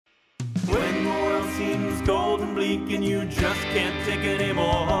seems cold and bleak and you just can't take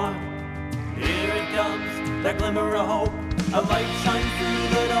anymore. Here it comes, that glimmer of hope. A light shines through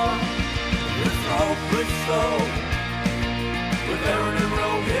the door. It's the hopeless show with Aaron and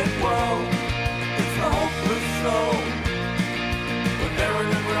Rohit. Whoa. It's the hopeless show with Aaron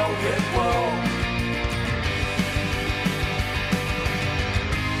and Rohit. Whoa.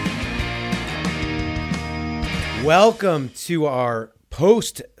 Welcome to our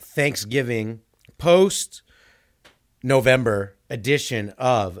post-Thanksgiving, post-November edition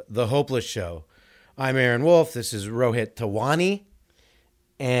of The Hopeless Show. I'm Aaron Wolf. This is Rohit Tawani.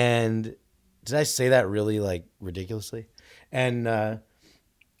 And did I say that really ridiculously? And the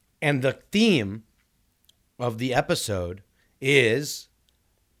theme of the episode is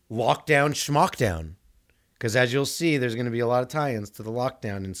Lockdown Schmockdown. Because as you'll see, there's going to be a lot of tie-ins to the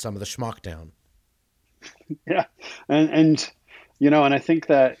lockdown and some of the schmockdown. Yeah. And I think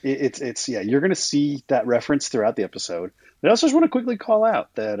that it's you're going to see that reference throughout the episode. I also just want to quickly call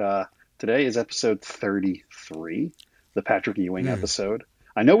out that today is episode 33, the Patrick Ewing episode.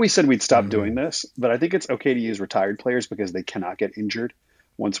 I know we said we'd stop doing this, but I think it's okay to use retired players because they cannot get injured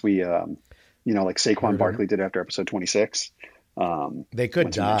once we, like Saquon Barkley did after episode 26. They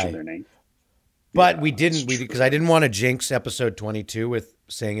could die. Their name. But we didn't, because I didn't want to jinx episode 22 with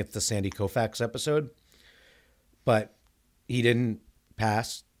saying it's the Sandy Koufax episode. But he didn't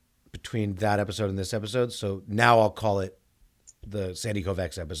pass between that episode and this episode. So now I'll call it the Sandy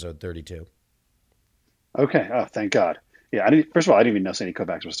Koufax episode 32. Okay. Oh, thank God. Yeah. First of all, I didn't even know Sandy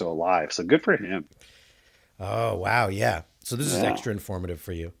Koufax was still alive. So good for him. Oh, wow. Yeah. So this is extra informative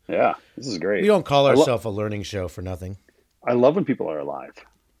for you. Yeah. This is great. We don't call ourselves a learning show for nothing. I love when people are alive.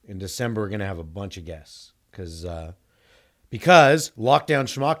 In December, we're going to have a bunch of guests because lockdown,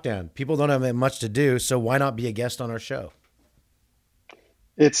 schmockdown. People don't have much to do, so why not be a guest on our show?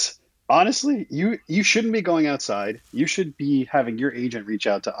 It's honestly, you shouldn't be going outside. You should be having your agent reach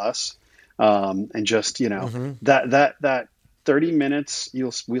out to us, and just that 30 minutes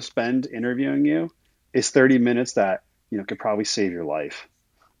we'll spend interviewing you is 30 minutes that could probably save your life.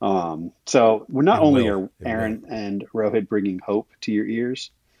 So we're not only are Aaron and Rohit bringing hope to your ears,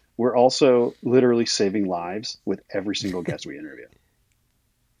 we're also literally saving lives with every single guest we interview.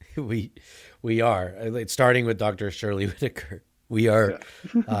 We are. It's starting with Dr. Shirley Whitaker. We are.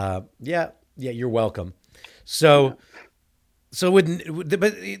 Yeah. You're welcome. So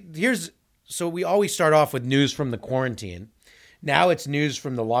we always start off with news from the quarantine. Now it's news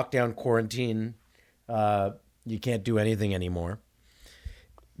from the lockdown quarantine. You can't do anything anymore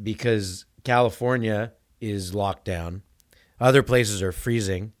because California is locked down. Other places are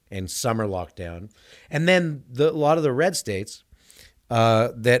freezing and summer lockdown. And then a lot of the red states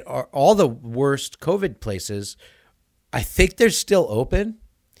that are all the worst COVID places, I think they're still open.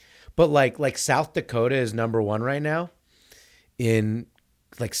 But like South Dakota is number one right now. In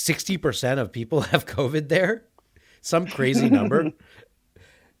 60% of people have COVID there. Some crazy number.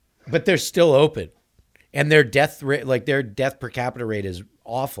 But they're still open. And their death rate, their death per capita rate is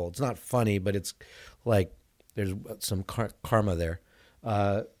awful. It's not funny, but it's there's some karma there.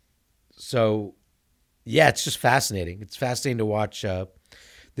 So, yeah, it's just fascinating. It's fascinating to watch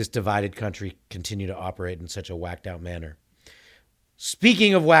this divided country continue to operate in such a whacked out manner.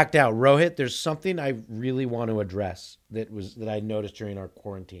 Speaking of whacked out, Rohit, there's something I really want to address that I noticed during our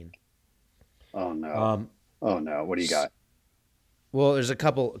quarantine. Oh no! What do you got? Well, there's a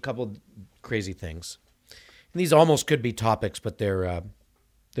couple crazy things. And these almost could be topics, but they're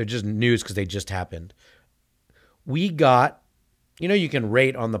just news because they just happened. We got, you can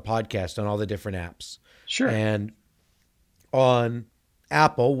rate on the podcast on all the different apps. Sure. And on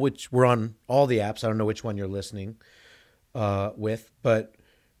Apple, which we're on all the apps. I don't know which one you're listening with, but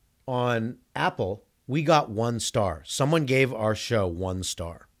on Apple, we got 1 star. Someone gave our show 1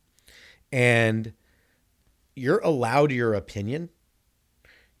 star. And you're allowed your opinion.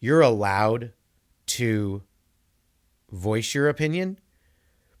 You're allowed to voice your opinion.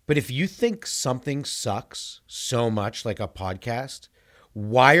 But if you think something sucks so much, like a podcast,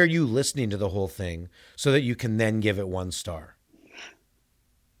 why are you listening to the whole thing so that you can then give it 1 star?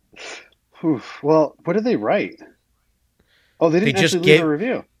 Well, what did they write? Oh, they didn't actually leave a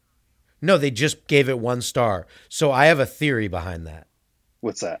review. No, they just gave it 1 star. So I have a theory behind that.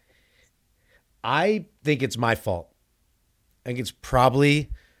 What's that? I think it's my fault. I think it's probably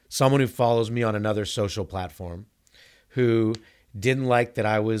someone who follows me on another social platform who didn't like that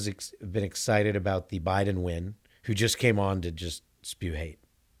I was been excited about the Biden win, who just came on to just spew hate.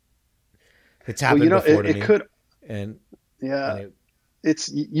 It's happened before to me. It could, and yeah,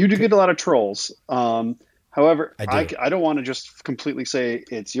 you do get a lot of trolls. However, I I, do. I don't want to just completely say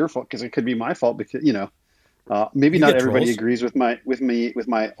it's your fault because it could be my fault because, maybe You not get everybody trolls. agrees with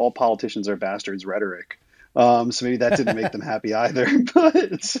my all politicians are bastards rhetoric. So maybe that didn't make them happy either.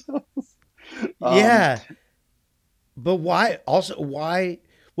 But um, Yeah, but why? Also, why?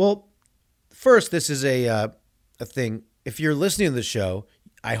 Well, first, this is a thing. If you're listening to the show,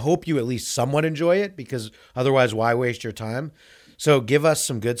 I hope you at least somewhat enjoy it because otherwise, why waste your time? So give us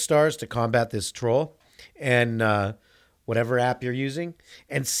some good stars to combat this troll, and whatever app you're using.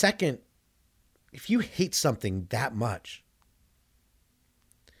 And second, if you hate something that much,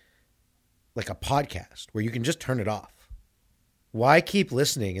 like a podcast where you can just turn it off, why keep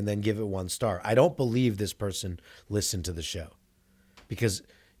listening and then give it 1 star? I don't believe this person listened to the show because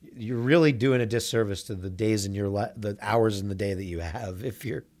you're really doing a disservice to the days in the hours in the day that you have if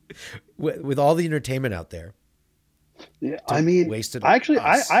you're with all the entertainment out there yeah, I to mean, waste it on actually,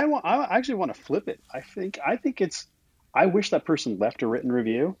 us. I actually want to flip it. I think it's, I wish that person left a written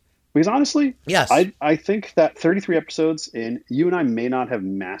review because honestly, Yes. I think that 33 episodes in, you and I may not have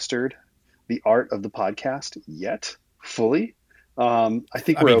mastered the art of the podcast yet fully. I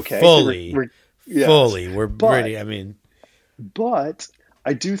think I we're mean, okay. I think fully, yes, fully, we're but pretty. I mean, but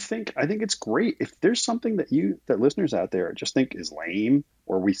I think it's great if there's something that listeners out there just think is lame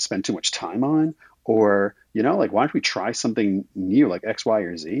or we spend too much time on, or like why don't we try something new like X, Y,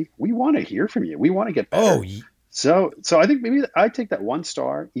 or Z? We want to hear from you. We want to get oh, better. So I think maybe I take that 1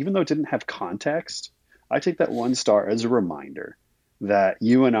 star, even though it didn't have context. I take that 1 star as a reminder that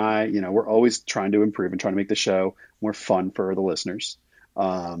you and I, we're always trying to improve and trying to make the show more fun for the listeners.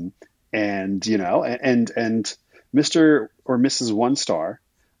 Um, and Mr. or Mrs. 1 star,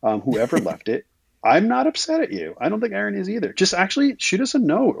 whoever left it, I'm not upset at you. I don't think Aaron is either. Just actually shoot us a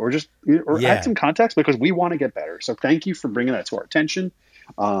note or add yeah, some context because we want to get better. So thank you for bringing that to our attention.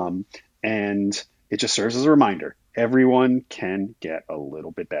 And it just serves as a reminder. Everyone can get a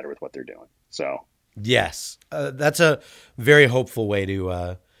little bit better with what they're doing. So yes, that's a very hopeful way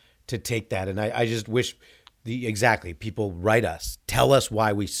to take that. And I just wish the exactly people write us, tell us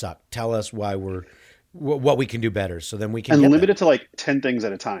why we suck, tell us why what we can do better, so then we can and get limit it better. to like 10 things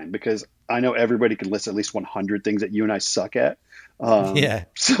at a time because I know everybody could list at least 100 things that you and I suck at. Yeah.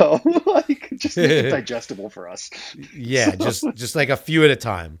 So like just make it digestible for us. Yeah, So just like a few at a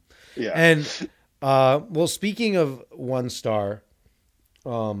time. yeah. And well, speaking of 1 star,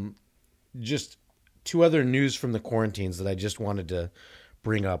 um, just two other news from the quarantines that I just wanted to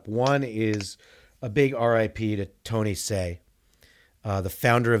bring up. One is a big RIP to Tony Hsieh, the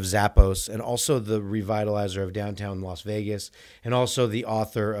founder of Zappos, and also the revitalizer of downtown Las Vegas, and also the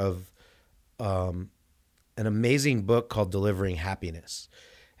author of an amazing book called Delivering Happiness.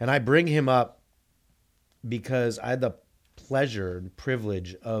 And I bring him up because I had the pleasure and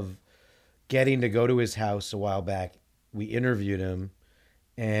privilege of getting to go to his house a while back. We interviewed him,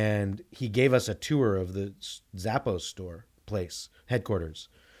 and he gave us a tour of the Zappos store place headquarters.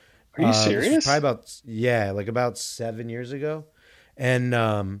 Are you This was probably serious? like about 7 years ago,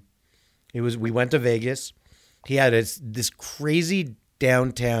 and it was we went to Vegas. He had this crazy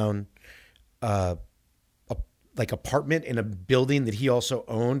downtown uh, like apartment in a building that he also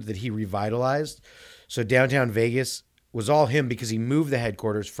owned that he revitalized. So downtown Vegas was all him because he moved the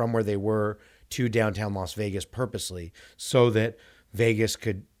headquarters from where they were to downtown Las Vegas purposely so that Vegas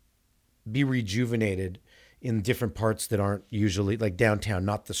could be rejuvenated in different parts that aren't usually like downtown,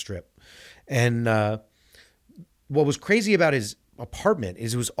 not the strip. And what was crazy about his apartment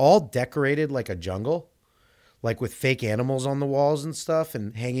is it was all decorated like a jungle, like with fake animals on the walls and stuff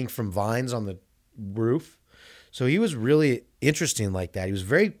and hanging from vines on the roof. So he was really interesting like that. He was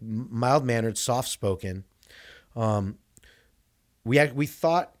very mild mannered, soft spoken. Um, we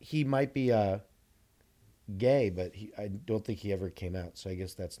thought he might be gay, but I don't think he ever came out. So I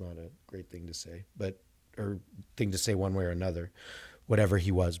guess that's not a great thing to say, but or thing to say one way or another, whatever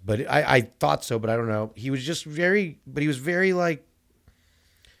he was. But I thought so, but I don't know. He was just but he was very like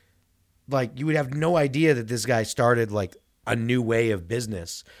you would have no idea that this guy started like a new way of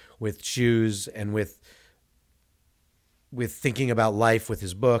business with shoes and with thinking about life with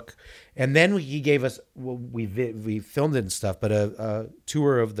his book. And then he gave us, well, we filmed it and stuff, but a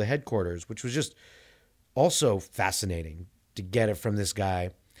tour of the headquarters, which was just also fascinating to get it from this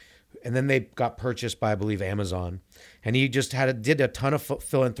guy. And then they got purchased by, I believe, Amazon. And he just did a ton of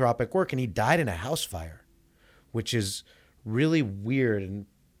philanthropic work, and he died in a house fire, which is really weird and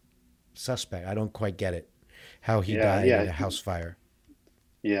suspect. I don't quite get it, how he Yeah, died in yeah, a house fire.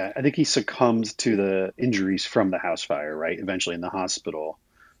 yeah. I think he succumbed to the injuries from the house fire, right? Eventually in the hospital.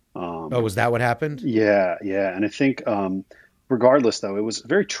 Oh, Um, was that what happened? yeah, yeah. And I think, regardless, though, it was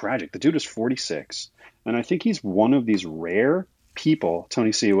very tragic. The dude was 46, And I think he's one of these rare people,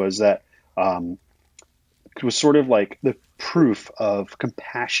 Tony C, was that um, was sort of like the proof of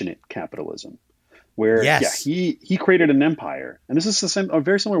compassionate capitalism, where yeah, Yes. he created an empire, and this is the same,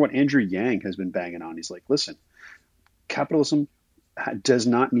 very similar to what Andrew Yang has been banging on. He's like, listen, capitalism does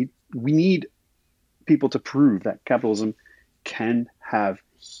not need. We need people to prove that capitalism can have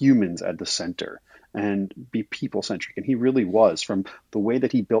humans at the center and be people centric. And he really was, from the way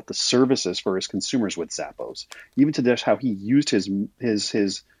that he built the services for his consumers with Zappos, even to just how he used his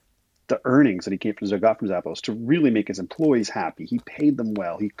the earnings that got from Zappos to really make his employees happy. He paid them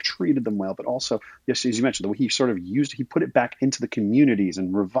well, he treated them well, but also, yes, as you mentioned, the way he sort of he put it back into the communities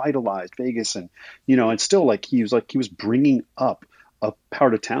and revitalized Vegas, and it's still like he was bringing up a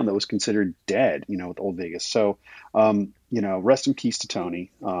part of town that was considered dead, with old Vegas. So, rest in peace to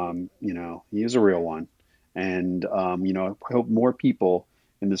Tony. He is a real one, and I hope more people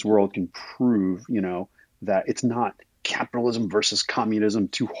in this world can prove, that it's not capitalism versus communism,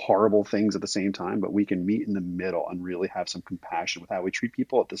 two horrible things at the same time, but we can meet in the middle and really have some compassion with how we treat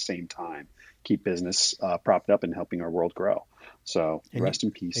people at the same time, keep business propped up and helping our world grow. So rest in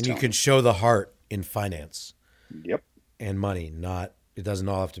peace. And Tony. you can show the heart in finance Yep. and money. It doesn't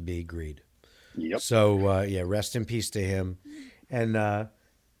all have to be greed. Yep. So yeah, rest in peace to him. And the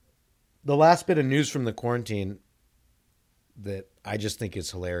last bit of news from the quarantine that I just think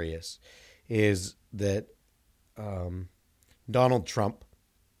is hilarious is that Donald Trump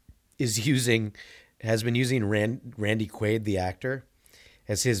has been using Randy Quaid, the actor,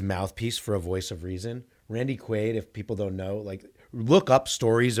 as his mouthpiece for a voice of reason. Randy Quaid, if people don't know, look up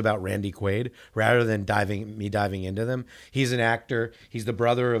stories about Randy Quaid rather than diving into them. He's an actor. He's the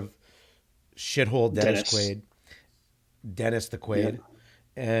brother of shithole Dennis Quaid, Dennis the Quaid,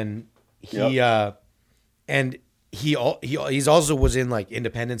 and he's also was in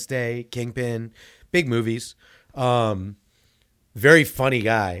Independence Day, Kingpin, big movies. Very funny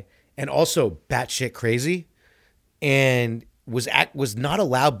guy, and also batshit crazy, and was not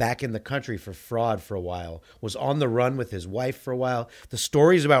allowed back in the country for fraud for a while. Was on the run with his wife for a while. The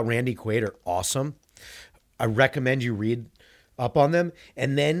stories about Randy Quaid are awesome. I recommend you read up on them.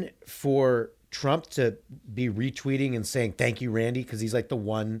 And then for Trump to be retweeting and saying thank you, Randy, because he's the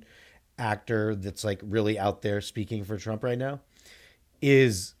one actor that's really out there speaking for Trump right now,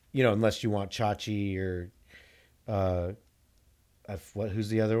 is unless you want Chachi or who's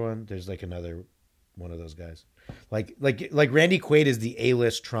the other one? There's another one of those guys. Like Randy Quaid is the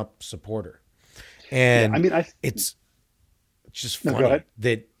A-list Trump supporter, and it's just funny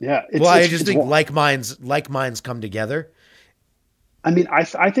that I just think like minds come together. I mean,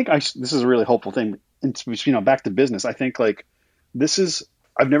 I think this is a really hopeful thing. And back to business, I think this is,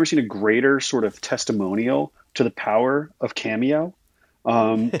 I've never seen a greater sort of testimonial to the power of Cameo,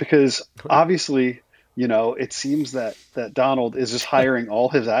 because obviously, it seems that Donald is just hiring all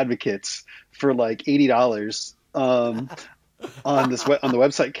his advocates for $80 on the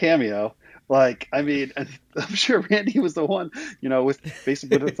website Cameo. I'm sure Randy was the one,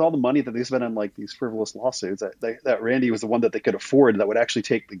 with all the money that they spent on these frivolous lawsuits, that Randy was the one that they could afford that would actually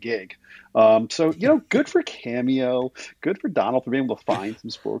take the gig. So good for Cameo, good for Donald for being able to find some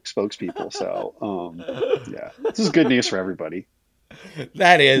spokespeople. So yeah, this is good news for everybody.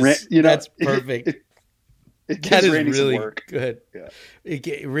 That is, that's perfect. It gives Randy really some work. Good. Yeah.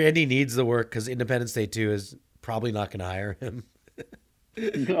 Randy needs the work because Independence Day 2 is probably not going to hire him.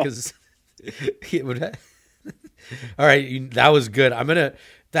 Because he would. All right, that was good.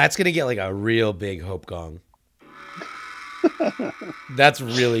 That's gonna get a real big hope gong. That's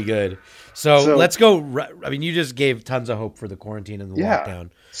really good. So let's go. You just gave tons of hope for the quarantine and the lockdown.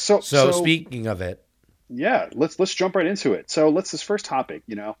 So speaking of it, let's jump right into it. So this first topic,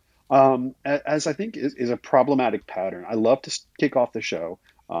 as I think is a problematic pattern. I love to kick off the show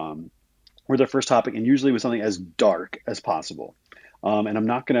with our first topic, and usually with something as dark as possible. And I'm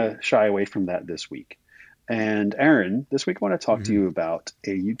not going to shy away from that this week. And Aaron, this week I want to talk to you about a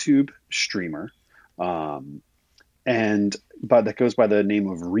YouTube streamer, that goes by the name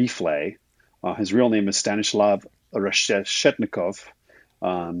of Reflay. His real name is Stanislav Reshetnikov.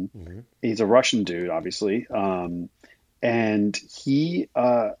 He's a Russian dude, obviously. And he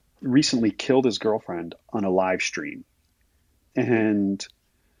recently killed his girlfriend on a live stream. And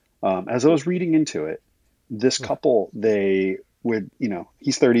as I was reading into it, this couple, he's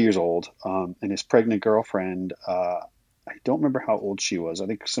 30 years old, and his pregnant girlfriend, I don't remember how old she was. I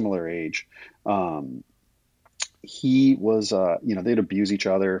think similar age. He was, they'd abuse each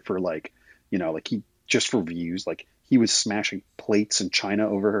other for just for views. He was smashing plates and china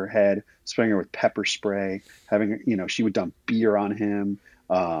over her head, spraying her with pepper spray, she would dump beer on him.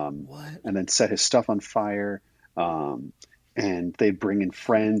 What? and then set his stuff on fire. Um, and they bring in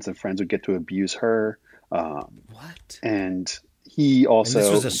friends, and friends would get to abuse her. What? And he And this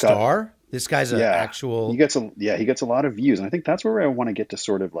also was a got, star? This guy's an yeah, actual. he gets a lot of views. And I think that's where I want to get to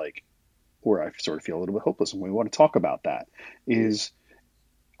sort of like where I sort of feel a little bit hopeless. And we want to talk about that is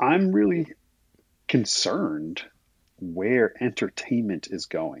I'm really concerned where entertainment is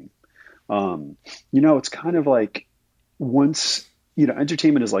going. It's kind of like once,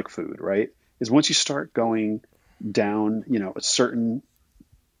 entertainment is like food, right? Is once you start going down, a certain,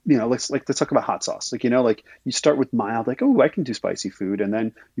 let's talk about hot sauce. Like you start with mild, like, oh, I can do spicy food. And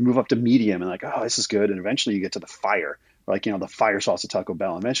then you move up to medium and like, oh, this is good. And eventually you get to the fire, like, the fire sauce at Taco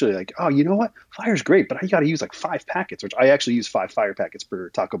Bell. And eventually like, oh, you know what? Fire's great, but I got to use like 5 packets, which I actually use 5 fire packets per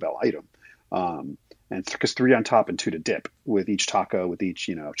Taco Bell item. And because 3 on top and 2 to dip with each taco, with each,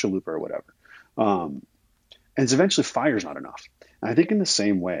 chalupa or whatever. Um, and it's eventually fire's not enough. And I think in the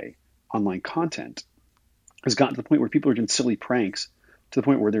same way, online content has gotten to the point where people are doing silly pranks to the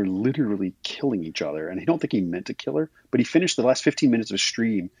point where they're literally killing each other. And I don't think he meant to kill her, but he finished the last 15 minutes of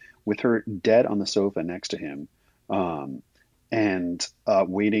stream with her dead on the sofa next to him, and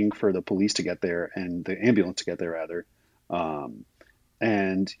waiting for the police to get there and the ambulance to get there, rather.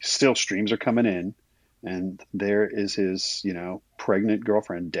 And still streams are coming in, and there is his, pregnant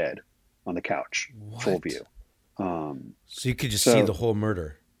girlfriend dead on the couch, full What? view. So you could just see So, the whole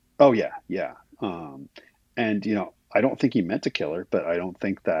murder. oh yeah, yeah. And I don't think he meant to kill her, but I don't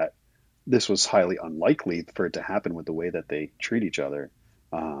think that this was highly unlikely for it to happen with the way that they treat each other.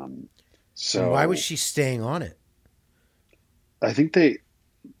 Um, And why was so she staying on it? I think they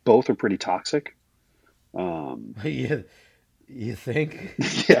both are pretty toxic. Um, You think?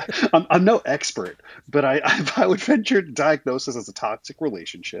 yeah, I'm no expert, but I would venture to diagnose this as a toxic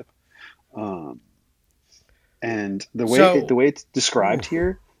relationship. Um, and the So, way it's described oof.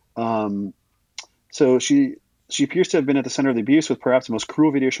 here, um, so she appears to have been at the center of the abuse, with perhaps the most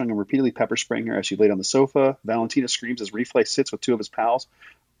cruel video showing him repeatedly pepper spraying her as she laid on the sofa. Valentina screams as Reflex sits with 2 of his pals,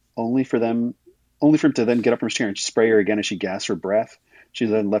 only for them, only for him to then get up from his chair and spray her again as she gasps for breath. She's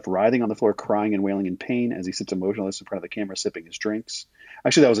then left writhing on the floor, crying and wailing in pain as he sits emotionless in front of the camera, sipping his drinks.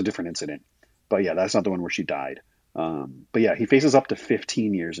 Actually, that was a different incident, but yeah, that's not the one where she died. But yeah, he faces up to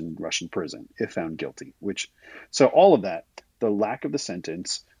 15 years in Russian prison if found guilty. So all of that, the lack of the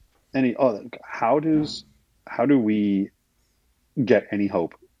sentence, how do we get any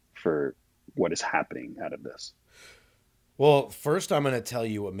hope for what is happening out of this? Well, first I'm going to tell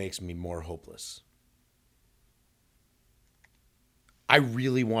you what makes me more hopeless. I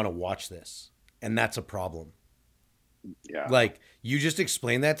really want to watch this, and that's a problem. Yeah, Like, you just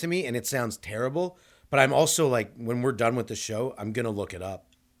explained that to me, and it sounds terrible, but I'm also like, when we're done with the show, I'm going to look it up.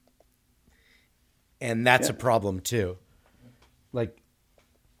 And that's yeah, a problem too. Like,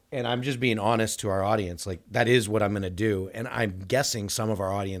 and I'm just being honest to our audience. Like, that is what I'm going to do. And I'm guessing some of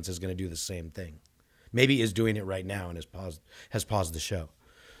our audience is going to do the same thing. Maybe is doing it right now and has paused the show.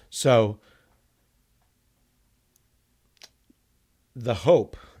 So the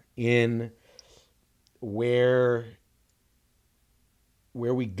hope in where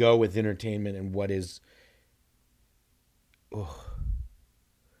we go with entertainment and what is, oh,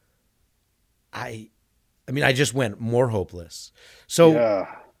 I I mean, I just went more hopeless. So yeah,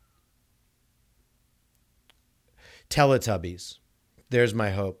 Teletubbies, there's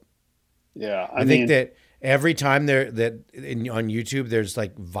my hope. yeah. I I think mean, that every time on YouTube there's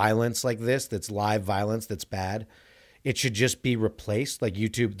like violence like this, that's live violence, that's bad. It should just be replaced. Like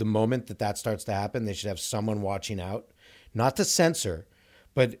YouTube, the moment that starts to happen, they should have someone watching out, not to censor,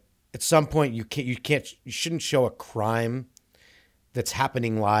 but at some point you shouldn't show a crime that's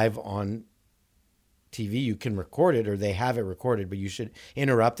happening live on TV. You can record it, or they have it recorded, but you should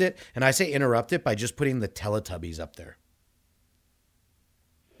interrupt it. And I say interrupt it by just putting the Teletubbies up there,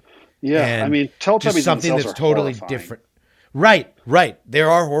 yeah. I and mean, just Teletubbies something themselves that's are totally horrifying. different. Right, right. They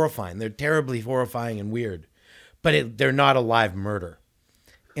are horrifying. They're terribly horrifying and weird, but they're not a live murder.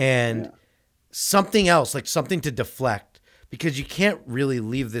 And Yeah, something else, like something to deflect, because you can't really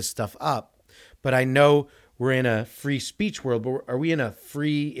leave this stuff up. But I know we're in a free speech world, but are we in a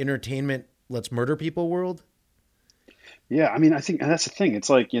free entertainment, let's murder people world? yeah. I mean, I think, and that's the thing. It's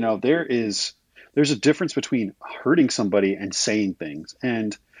like, there's a difference between hurting somebody and saying things.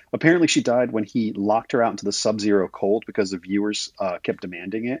 And apparently, she died when he locked her out into the sub-zero cold because the viewers kept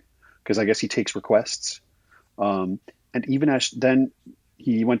demanding it. Because I guess he takes requests. And even then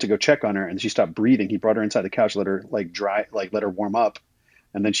he went to go check on her, and she stopped breathing. He brought her inside the couch, let her like dry, like let her warm up,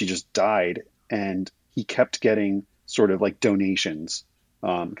 and then she just died. And he kept getting sort of like donations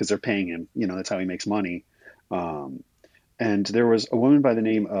because they're paying him. That's how he makes money. Um, and there was a woman by the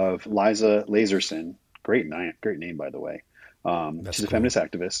name of Liza Laserson. Great name, by the way. She's a cool. feminist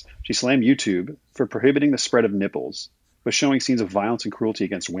activist. She slammed YouTube for prohibiting the spread of nipples, but showing scenes of violence and cruelty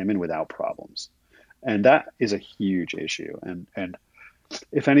against women without problems. And that is a huge issue. And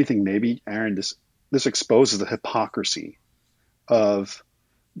if anything, maybe, Aaron, this exposes the hypocrisy of,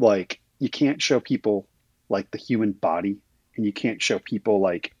 like, you can't show people like the human body, and you can't show people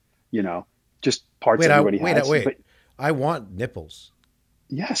like, just parts everybody has. Wait. But I want nipples.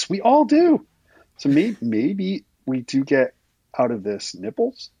 yes, we all do. So maybe we do get out of this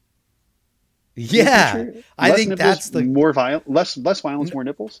nipples. Yeah, I think nipples, that's the more violent, less violence, more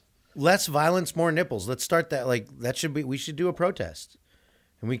nipples. less violence, more nipples. Let's start that. Like that should be. We should do a protest,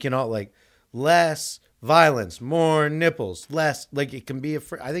 and we can all like less violence, more nipples, less. Like it can be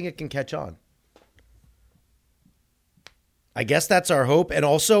I think it can catch on. I guess that's our hope. And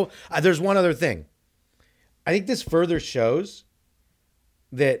also, there's one other thing. I think this further shows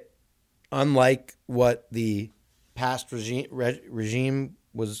unlike what the past regime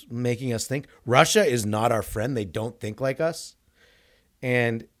was making us think, Russia is not our friend. They don't think like us.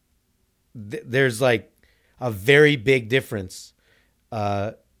 And there's like a very big difference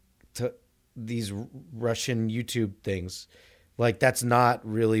to these Russian YouTube things. Like, that's not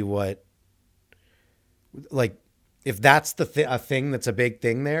really what, like, if that's a thing that's a big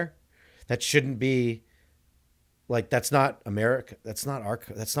thing there, that shouldn't be, like, that's not America. That's not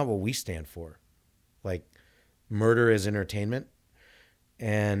what we stand for. Like, murder is entertainment.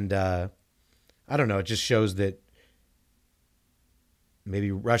 And I don't know. It just shows that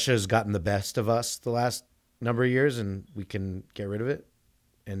maybe Russia has gotten the best of us the last number of years, and we can get rid of it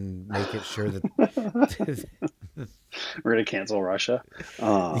and make it sure that We're gonna cancel Russia.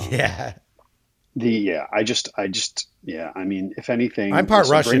 yeah. I mean, if anything, I'm part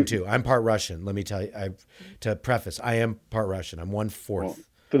Russian too. I'm part Russian. Let me tell you, to preface, I am part Russian. I'm 1/4. Well,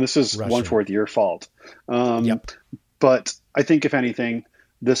 then this is Russian. 1/4 your fault. Yep. But I think if anything,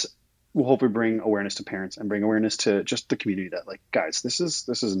 this will hopefully bring awareness to parents and bring awareness to just the community that, like, guys, this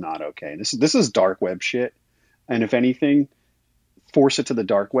is not okay. This is dark web shit. And if anything, force it to the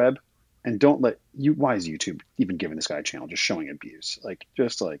dark web. And don't why is YouTube even giving this guy a channel just showing abuse?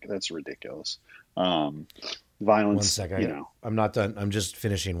 That's ridiculous. Violence. 1 second. I'm not done. I'm just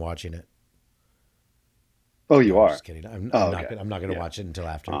finishing watching it. Oh, you are? Just kidding. I'm okay. not going to watch it until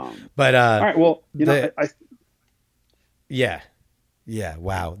after. All right. Well, yeah.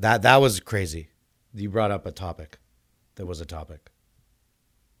 Wow. That was crazy. You brought up a topic. That was a topic.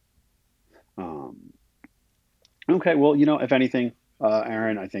 Okay. Well, if anything,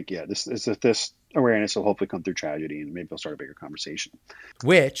 Aaron, I think, this awareness will hopefully come through tragedy, and maybe we'll start a bigger conversation.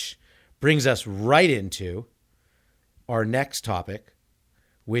 Which brings us right into our next topic,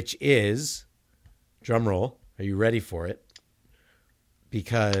 which is, drum roll, are you ready for it?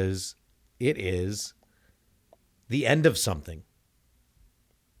 Because it is the end of something.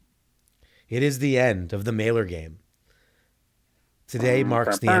 It is the end of the mailer game. Today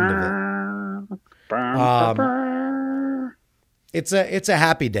marks the end of it. It's a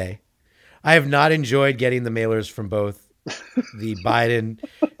happy day. I have not enjoyed getting the mailers from both the Biden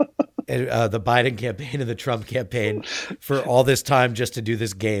campaign and the Trump campaign for all this time just to do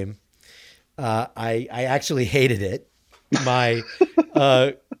this game. I actually hated it. My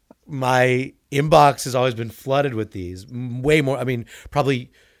inbox has always been flooded with these, way more. I mean,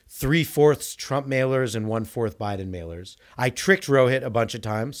 probably 3/4 Trump mailers and 1/4 Biden mailers. I tricked Rohit a bunch of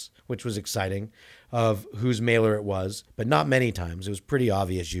times, which was exciting, of whose mailer it was, but not many times. It was pretty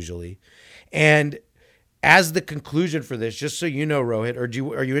obvious usually. And as the conclusion for this, just so you know, Rohit, are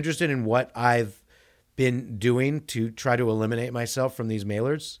you interested in what I've been doing to try to eliminate myself from these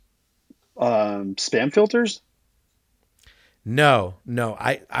mailers? Spam filters? No.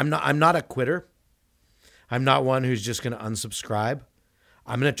 I'm not a quitter. I'm not one who's just going to unsubscribe.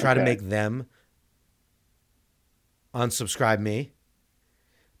 I'm going to try to make them unsubscribe me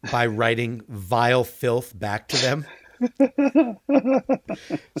by writing vile filth back to them.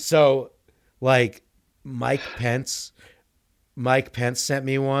 So, like, Mike Pence sent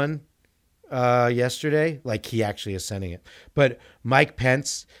me one yesterday. Like, he actually is sending it. But Mike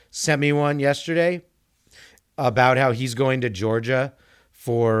Pence sent me one yesterday about how he's going to Georgia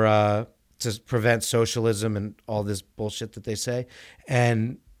for to prevent socialism and all this bullshit that they say.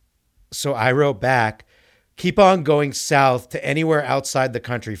 And so I wrote back, keep on going south to anywhere outside the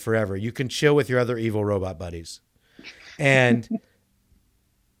country forever. You can chill with your other evil robot buddies. And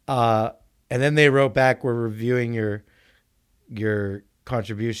then they wrote back, we're reviewing your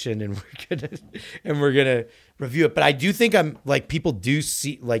contribution and we're gonna review it. But I do think I'm like, people do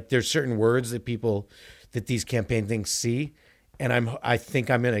see, like, there's certain words that people that these campaign things see, and I think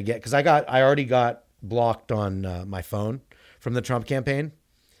I'm gonna get, because I already got blocked on my phone from the Trump campaign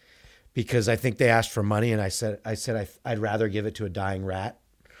because I think they asked for money, and I said I'd rather give it to a dying rat.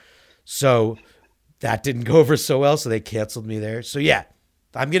 So that didn't go over so well, so they canceled me there. So yeah,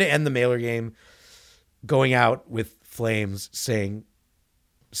 I'm gonna end the mailer game going out with flames, saying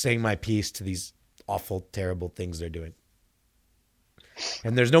my piece to these awful, terrible things they're doing.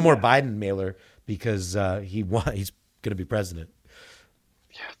 And there's no more Biden mailer because he's going to be president.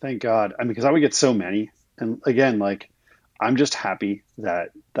 Yeah, thank God. I mean, because I would get so many, and again, like, I'm just happy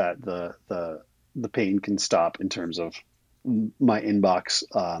that the pain can stop in terms of my inbox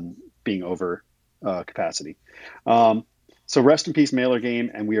being over capacity. So rest in peace, mailer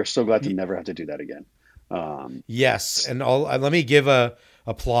game, and we are so glad to never have to do that again. Yes, and let me give a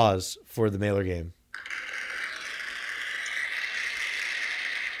applause for the mailer game.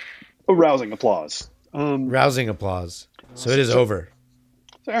 A rousing applause. Rousing applause. So it is over.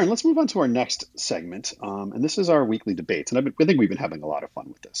 So Aaron, let's move on to our next segment, and this is our weekly debates, and I think we've been having a lot of fun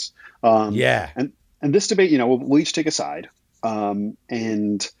with this. Yeah. And this debate, we'll each take a side, and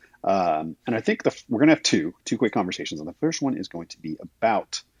I think we're going to have two quick conversations. And the first one is going to be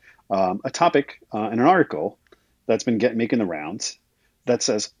about a topic in an article that's been making the rounds that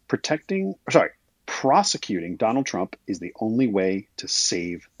says prosecuting Donald Trump is the only way to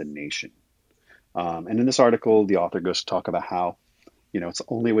save the nation. And in this article, the author goes to talk about how, it's the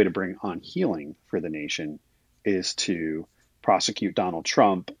only way to bring on healing for the nation is prosecute Donald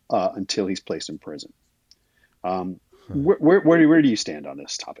Trump until he's placed in prison. Where do you stand on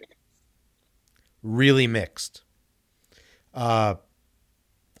this topic? Really mixed. I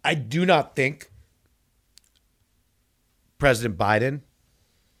do not think President Biden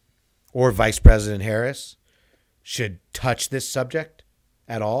or Vice President Harris should touch this subject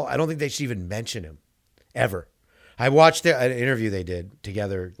at all. I don't think they should even mention him ever. I watched an interview they did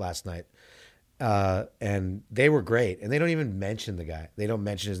together last night, and they were great. And they don't even mention the guy. They don't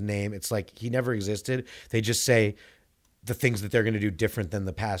mention his name. It's like he never existed. They just say the things that they're going to do different than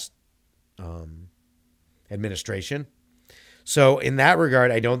the past administration. So in that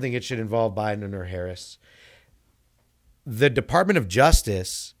regard, I don't think it should involve Biden or Harris. The Department of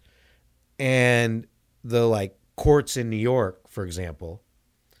Justice and the courts in New York, for example,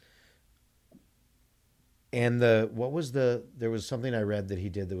 and there was something I read that he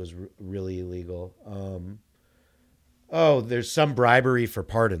did that was really illegal. There's some bribery for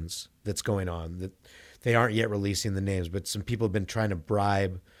pardons that's going on that they aren't yet releasing the names, but some people have been trying to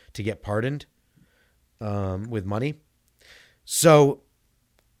bribe to get pardoned with money. So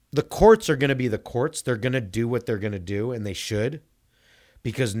the courts are going to be the courts. They're going to do what they're going to do, and they should,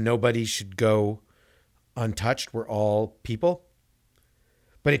 because nobody should go untouched. We're all people.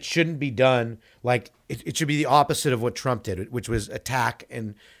 But it shouldn't be done it should be the opposite of what Trump did, which was attack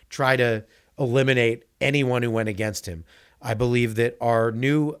and try to eliminate anyone who went against him. I believe that our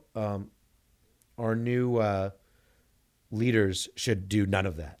new leaders should do none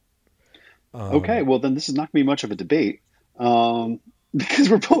of that. Okay, well then this is not going to be much of a debate because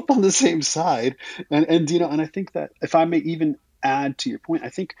we're both on the same side, and I think that if I may even add to your point,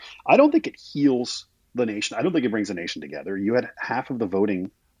 I don't think it heals the nation. I don't think it brings the nation together. You had half of the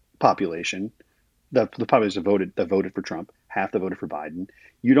voting population, the population that voted for Trump, half that voted for Biden.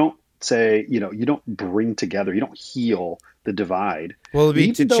 You don't say, you don't bring together, you don't heal the divide. Well, it'd be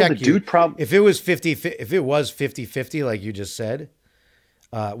even to though check the dude if it was 50-50, like you just said,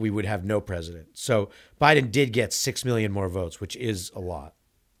 we would have no president. So Biden did get 6 million more votes, which is a lot.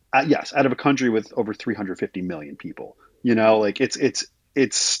 Yes, out of a country with over 350 million people.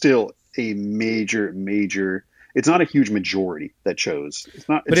 It's still a major. It's not a huge majority that chose. It's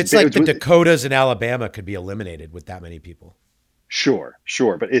not. But it's like the Dakotas and Alabama could be eliminated with that many people. Sure,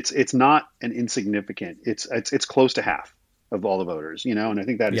 but it's not an insignificant. It's close to half of all the voters. And I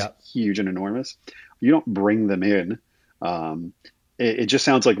think that is huge and enormous. You don't bring them in. It just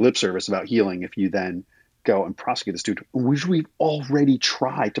sounds like lip service about healing if you then go and prosecute this dude, which we've already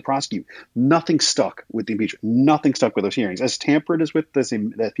tried to prosecute. Nothing stuck with the impeachment. Nothing stuck with those hearings. As tampered as with this,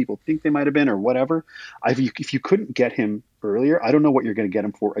 that people think they might have been or whatever. If you couldn't get him earlier, I don't know what you're going to get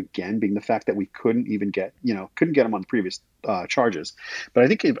him for again, being the fact that we couldn't get him on the previous charges. But I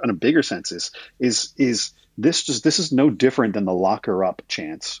think in a bigger sense is this is no different than the locker up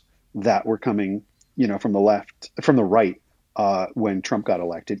chants that were coming, from the right, when Trump got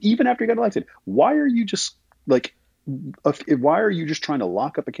elected, even after he got elected. Why are you just trying to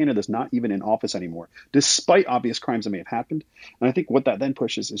lock up a candidate that's not even in office anymore, despite obvious crimes that may have happened? And I think what that then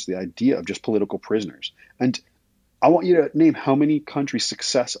pushes is the idea of just political prisoners. And I want you to name how many countries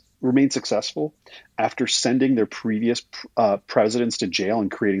remain successful after sending their previous presidents to jail and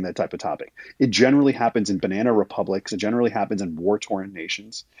creating that type of topic. It generally happens in banana republics. It generally happens in war-torn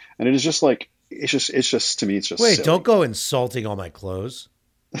nations, and it is just like it's just to me it's just Wait, silly. don't go insulting all my clothes.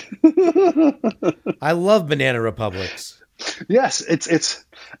 I love banana republics. Yes, it's.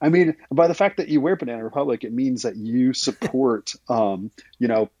 I mean, by the fact that you wear Banana Republic, it means that you support,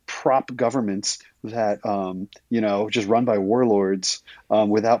 prop governments that, just run by warlords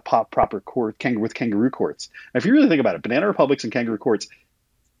without proper with kangaroo courts. And if you really think about it, Banana Republics and kangaroo courts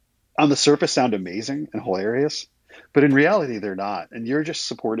on the surface sound amazing and hilarious, but in reality they're not. And you're just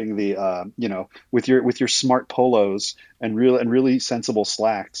supporting the, with your smart polos and really sensible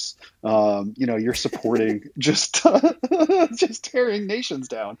slacks. You're supporting just just tearing nations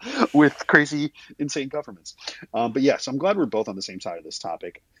down with crazy, insane governments. But yes, I'm glad we're both on the same side of this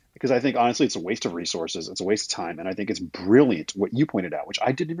topic, because I think honestly it's a waste of resources, it's a waste of time, and I think it's brilliant what you pointed out, which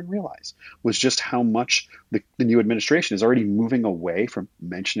I didn't even realize, was just how much the new administration is already moving away from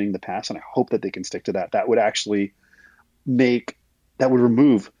mentioning the past, and I hope that they can stick to that. That would actually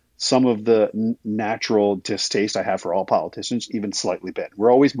remove some of the natural distaste I have for all politicians even slightly bit.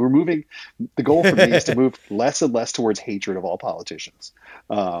 We're moving. The goal for me is to move less and less towards hatred of all politicians.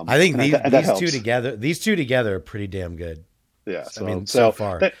 I think these two together are pretty damn good. Yeah, so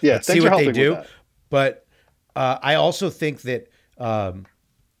far. Let's see what they do. But I also think that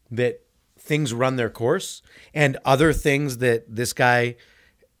that things run their course, and other things that this guy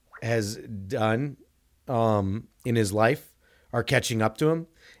has done in his life are catching up to him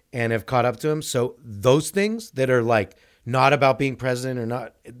and have caught up to him. So those things that are like not about being president or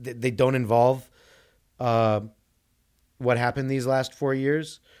not, they don't involve what happened these last 4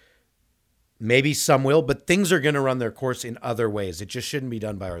 years. Maybe some will, but things are going to run their course in other ways. It just shouldn't be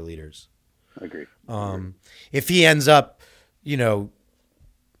done by our leaders. I agree. If he ends up,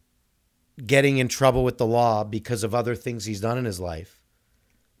 getting in trouble with the law because of other things he's done in his life,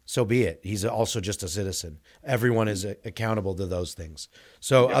 so be it. He's also just a citizen. Everyone is accountable to those things.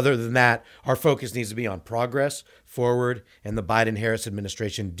 So other than that, our focus needs to be on progress forward and the Biden-Harris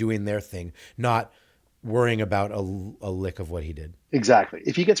administration doing their thing, not worrying about a lick of what he did. Exactly.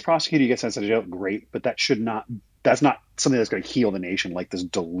 If he gets prosecuted, he gets sent to jail, great, but that's not something that's going to heal the nation like this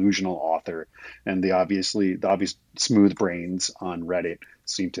delusional author and the obvious smooth brains on Reddit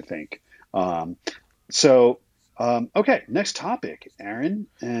seem to think. Okay, next topic, Aaron,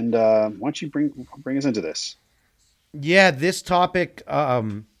 and why don't you bring us into this? Yeah, this topic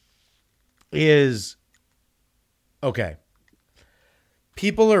is okay.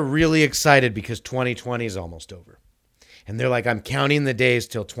 People are really excited because 2020 is almost over. And they're like, I'm counting the days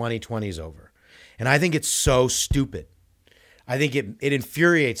till 2020 is over. And I think it's so stupid. I think it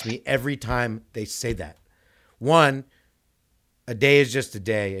infuriates me every time they say that. One, a day is just a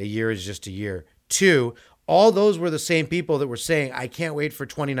day. A year is just a year. Two, all those were the same people that were saying, I can't wait for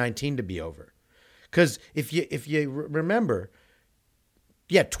 2019 to be over. Because if you remember,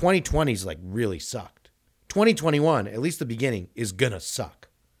 2020's like really sucked. 2021, at least the beginning, is going to suck.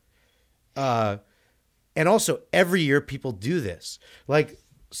 And also, every year people do this. Like,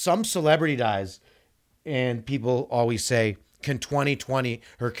 some celebrity dies, and people always say, can 2020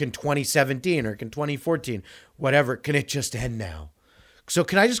 or can 2017 or can 2014, whatever, can it just end now? So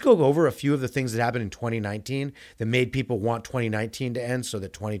can I just go over a few of the things that happened in 2019 that made people want 2019 to end so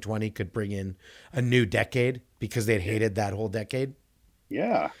that 2020 could bring in a new decade because they'd hated that whole decade?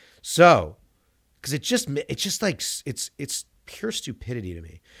 Yeah. So, because it's just like, it's pure stupidity to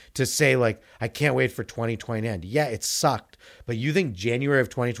me to say, like, I can't wait for 2020 to end. Yeah, it sucked. But you think January of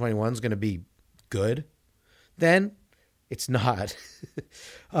 2021 is going to be good? Then it's not.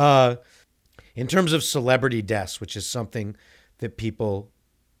 In terms of celebrity deaths, which is something that people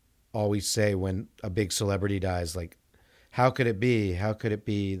always say when a big celebrity dies, like, how could it be? How could it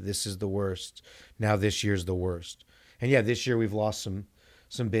be? This is the worst. Now this year's the worst. And yeah, this year we've lost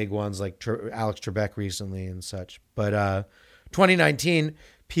some big ones like Alex Trebek recently and such. But 2019,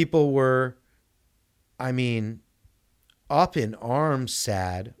 people were, up in arms,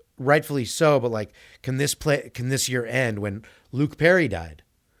 sad, rightfully so. But like, can this year end? When Luke Perry died,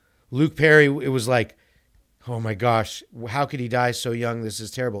 it was like, oh my gosh, how could he die so young? This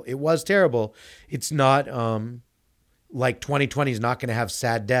is terrible. It was terrible. It's not like 2020 is not going to have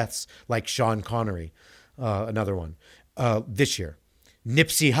sad deaths like Sean Connery, another one this year.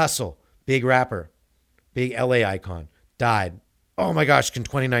 Nipsey Hussle, big rapper, big LA icon, died. Oh my gosh, can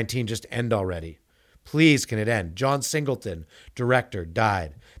 2019 just end already? Please, can it end? John Singleton, director,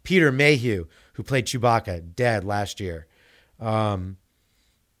 died. Peter Mayhew, who played Chewbacca, dead last year.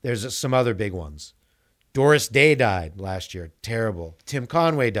 There's some other big ones. Doris Day died last year. Terrible. Tim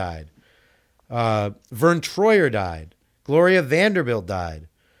Conway died. Vern Troyer died. Gloria Vanderbilt died.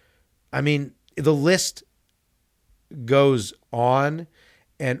 I mean, the list goes on.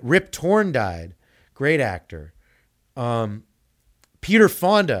 And Rip Torn died. Great actor. Peter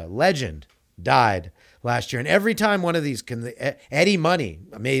Fonda, legend, died last year. And every time one of these Eddie Money,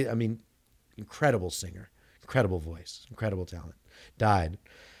 I mean, incredible singer, incredible voice, incredible talent, died.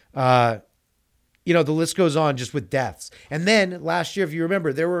 The list goes on just with deaths. And then last year, if you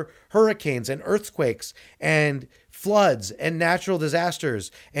remember, there were hurricanes and earthquakes and floods and natural disasters,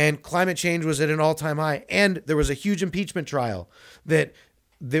 and climate change was at an all-time high. And there was a huge impeachment trial that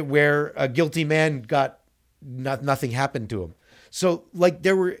where a guilty man got nothing happened to him. So like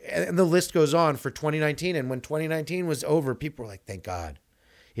and the list goes on for 2019. And when 2019 was over, people were like, thank God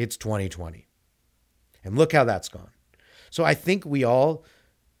it's 2020. And look how that's gone. So I think we all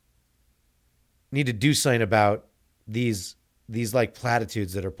need to do something about these like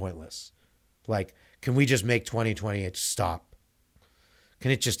platitudes that are pointless. Like, can we just make 2020 stop? Can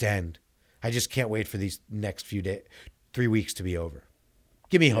it just end? I just can't wait for these next 3 weeks to be over.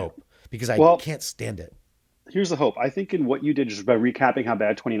 Give me hope, because I can't stand it. Here's the hope. I think in what you did just by recapping how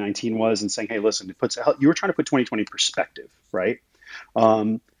bad 2019 was and saying, hey, listen, you were trying to put 2020 in perspective, right?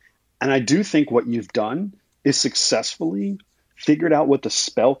 And I do think what you've done is successfully figured out what the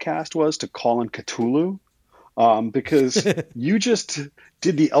spell cast was to call in Cthulhu, because you just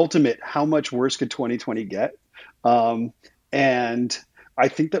did the ultimate, how much worse could 2020 get? And I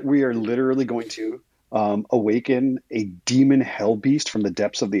think that we are literally going to awaken a demon hell beast from the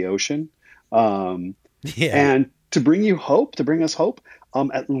depths of the ocean. And to bring us hope,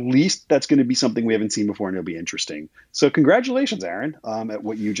 at least that's going to be something we haven't seen before, and it'll be interesting. So congratulations, Aaron, at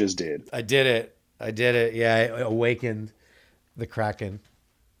what you just did. I did it. Yeah, I awakened the Kraken.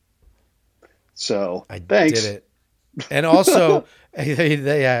 So thanks. Did it. And also,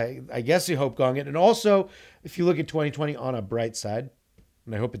 I guess you hope going it. And also, if you look at 2020 on a bright side,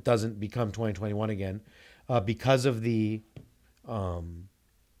 and I hope it doesn't become 2021 again, because of the lockdown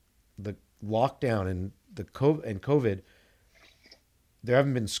and the COVID, there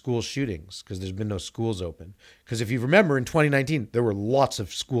haven't been school shootings because there's been no schools open. Because if you remember, in 2019, there were lots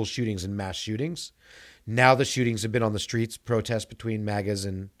of school shootings and mass shootings. Now the shootings have been on the streets, protests between MAGAs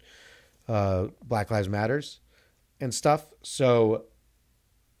and Black Lives Matters and stuff. So,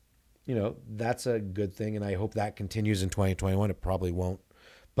 that's a good thing, and I hope that continues in 2021. It probably won't.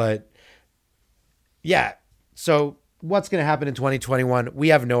 But, yeah, so what's going to happen in 2021? We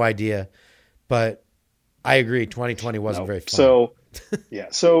have no idea. But I agree, 2020 wasn't very fun. So, yeah.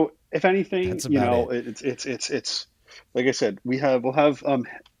 So if anything, it's like I said, we'll have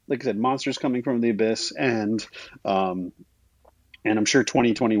like I said, monsters coming from the abyss, and I'm sure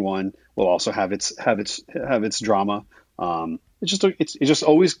 2021 will also have its drama. It just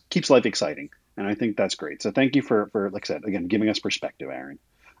always keeps life exciting, and I think that's great. So thank you for like I said again, giving us perspective, Aaron.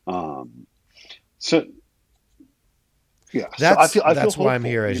 Yeah, that's so I feel hopeful. Why I'm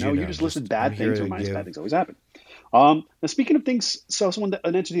here. As you just listed bad things, or minus bad things always happen. Now, speaking of things, so an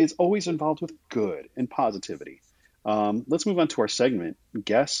entity is always involved with good and positivity. Let's move on to our segment.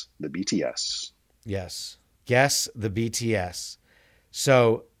 Guess the BTS. Yes, guess the BTS.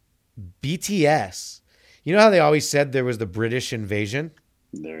 So, BTS. You know how they always said there was the British invasion?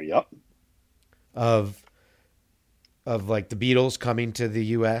 Yep. Of like the Beatles coming to the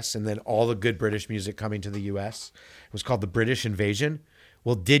U.S. and then all the good British music coming to the U.S. It was called the British Invasion.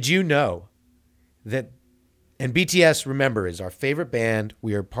 Well, did you know that, and BTS, remember, is our favorite band.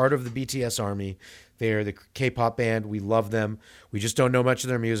 We are part of the BTS army. They are the K-pop band. We love them. We just don't know much of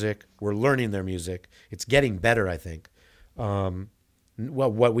their music. We're learning their music. It's getting better, I think. Well,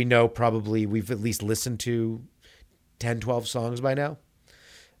 what we know, probably we've at least listened to 10, 12 songs by now.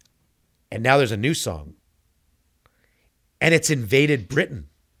 And now there's a new song. And it's invaded Britain.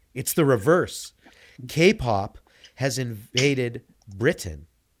 It's the reverse. K-pop has invaded Britain.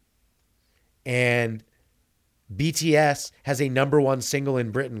 And BTS has a #1 single in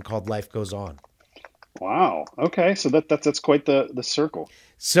Britain called Life Goes On. Wow. Okay. So that's quite the circle.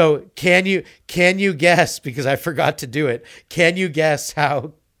 So can you guess, because I forgot to do it, can you guess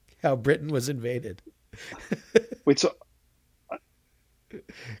how Britain was invaded? Wait, so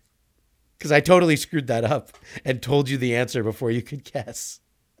because I totally screwed that up and told you the answer before you could guess.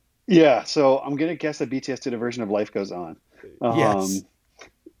 Yeah, so I'm going to guess that BTS did a version of Life Goes On. Yes.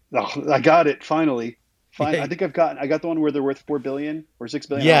 I got it, finally. I think I got the one where they're worth 4 billion or 6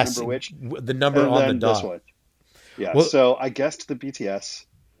 billion. Yes, I don't remember which. The number on the dot. This one. Yeah, well, so I guessed the BTS,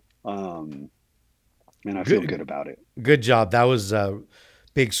 and I feel good about it. Good job. That was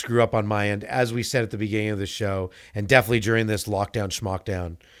big screw up on my end. As we said at the beginning of the show, and definitely during this lockdown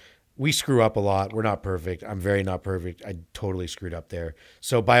schmockdown, we screw up a lot. We're not perfect. I'm very not perfect. I totally screwed up there.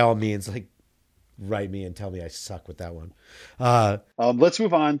 So by all means, like, write me and tell me I suck with that one. Let's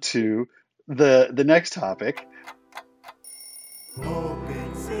move on to the next topic. Hope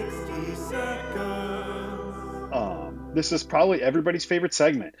in 60 seconds. This is probably everybody's favorite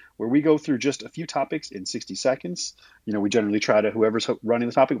segment where we go through just a few topics in 60 seconds. You know, we generally try to, whoever's running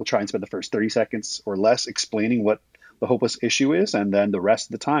the topic will try and spend the first 30 seconds or less explaining what the hopeless issue is. And then the rest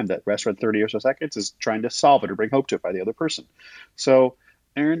of the time, that rest of 30 or so seconds, is trying to solve it or bring hope to it by the other person. So,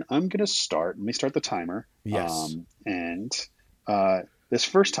 Aaron, I'm going to start. Let me start the timer. Yes. This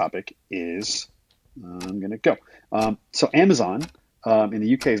first topic is, I'm going to go. So Amazon in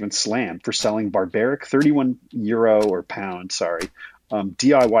the UK has been slammed for selling barbaric €31 or pound,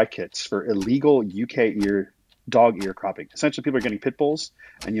 DIY kits for illegal UK dog ear cropping. Essentially, people are getting pit bulls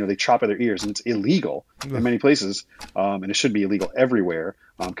and, they chop at their ears, and it's illegal in many places. And it should be illegal everywhere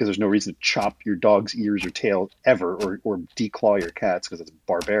because there's no reason to chop your dog's ears or tail ever, or declaw your cats, because it's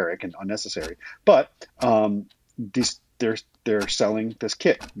barbaric and unnecessary. But they're selling this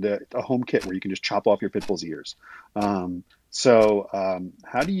kit, a home kit where you can just chop off your pit bull's ears. So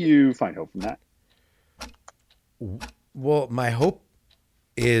how do you find hope from that? Well, my hope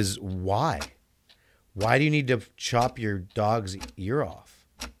is why? Why do you need to chop your dog's ear off?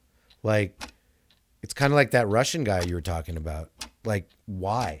 Like, it's kind of like that Russian guy you were talking about. Like,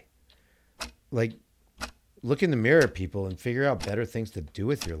 why? Like, look in the mirror, people, and figure out better things to do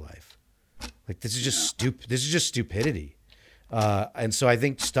with your life. Like, this is just stupid. This is just stupidity. And so I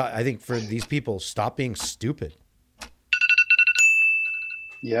think for these people, stop being stupid.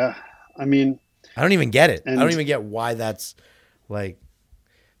 Yeah, I mean, I don't even get it. I don't even get why that's like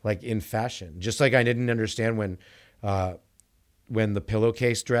in fashion. Just like I didn't understand when the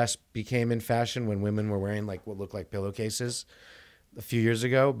pillowcase dress became in fashion, when women were wearing like what looked like pillowcases a few years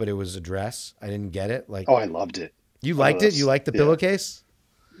ago, but it was a dress. I didn't get it. Like, oh, I loved it. You liked it? You liked the pillowcase?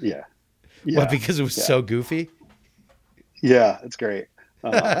 Yeah. Well, because it was so goofy? Yeah, it's great.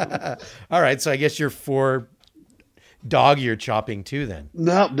 All right, so I guess you're for dog ear chopping too then.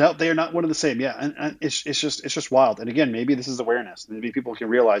 No, they are not one and the same. Yeah, and it's just wild. And again, maybe this is awareness. Maybe people can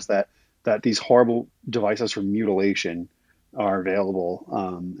realize that these horrible devices for mutilation are available,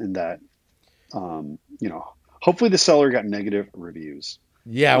 and that hopefully the seller got negative reviews.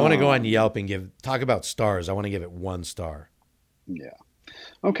 Yeah, I want to go on Yelp and talk about stars. I want to give it 1 star. Yeah.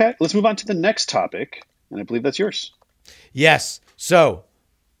 Okay, let's move on to the next topic, and I believe that's yours. Yes. So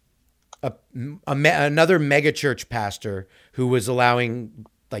another mega church pastor who was allowing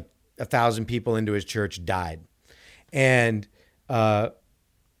like 1,000 people into his church died. And I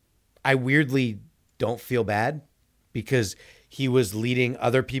weirdly don't feel bad because he was leading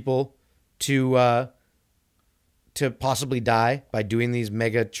other people to possibly die by doing these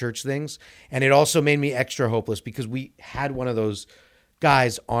mega church things. And it also made me extra hopeless because we had one of those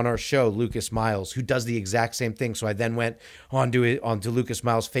guys on our show, Lucas Miles, who does the exact same thing. So I then went onto Lucas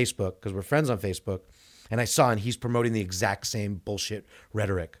Miles' Facebook, because we're friends on Facebook, and I saw, and he's promoting the exact same bullshit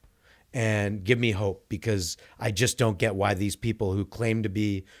rhetoric. And give me hope, because I just don't get why these people who claim to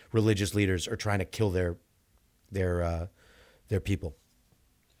be religious leaders are trying to kill their people.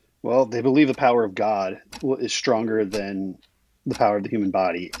 Well, they believe the power of God is stronger than the power of the human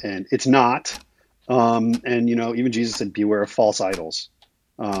body, and it's not. And even Jesus said, "Beware of false idols."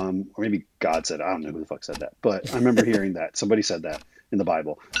 Or maybe God said, I don't know who the fuck said that, but I remember hearing that. Somebody said that in the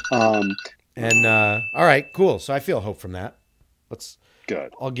Bible. All right, cool. So I feel hope from that.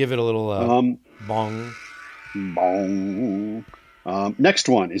 Good. I'll give it a little bong. Bong. Next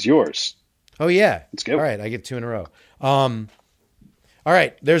one is yours. Oh, yeah. Let's go. All right, I get 2 in a row. All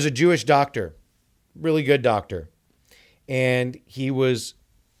right, there's a Jewish doctor, really good doctor, and he was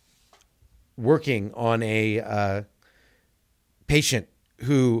working on a patient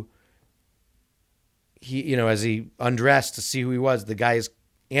who as he undressed to see who he was, the guy is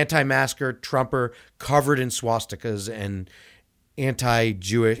anti-masker, Trumper, covered in swastikas and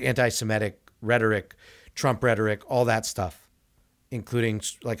anti-Jewish, anti-Semitic rhetoric, Trump rhetoric, all that stuff, including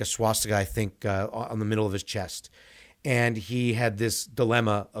like a swastika, I think, on the middle of his chest. And he had this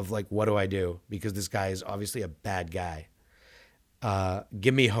dilemma of like, what do I do? Because this guy is obviously a bad guy.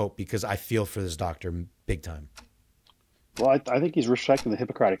 Give me hope, because I feel for this doctor big time. Well, I think he's respecting the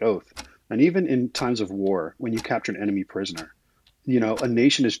Hippocratic Oath. And even in times of war, when you capture an enemy prisoner, a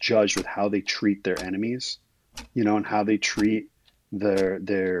nation is judged with how they treat their enemies, and how they treat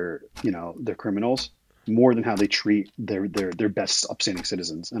their criminals more than how they treat their best upstanding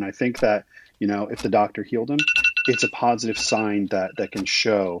citizens. And I think that, if the doctor healed him, it's a positive sign that can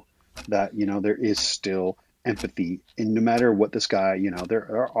show that, there is still empathy. And no matter what this guy,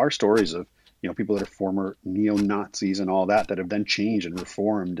 there are stories of, people that are former neo-Nazis and all that have then changed and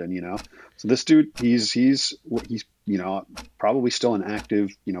reformed. And, so this dude, he's probably still an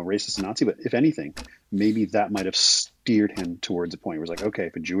active, racist Nazi, but if anything, maybe that might have steered him towards a point where it's like, okay,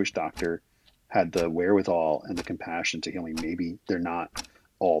 if a Jewish doctor had the wherewithal and the compassion to heal me, maybe they're not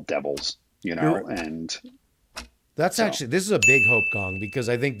all devils, and that's actually, this is a big hope, Gong, because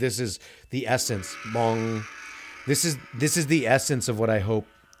I think this is the essence. This is the essence of what I hope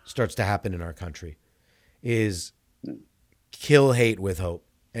starts to happen in our country, is kill hate with hope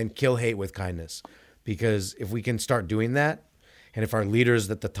and kill hate with kindness. Because if we can start doing that, and if our leaders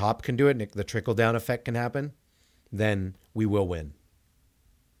at the top can do it, and the trickle down effect can happen, then we will win.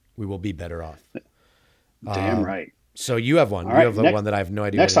 We will be better off. Damn right. So you have one. All right, you have one that I have no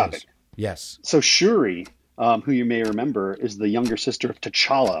idea. Next what it topic. is. Yes. So Shuri, who you may remember, is the younger sister of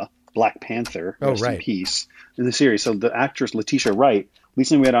T'Challa, Black Panther, rest in peace, in the series. So the actress Letitia Wright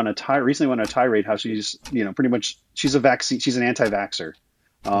recently went on a tirade how she's, pretty much she's an anti-vaxxer,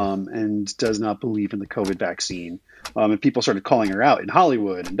 and does not believe in the COVID vaccine. And people started calling her out in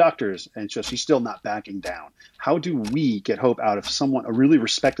Hollywood and doctors, and so she's still not backing down. How do we get hope out of someone, a really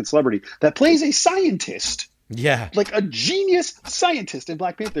respected celebrity that plays a scientist? Yeah. Like a genius scientist in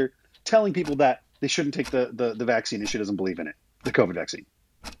Black Panther, telling people that they shouldn't take the vaccine and she doesn't believe in it, the COVID vaccine.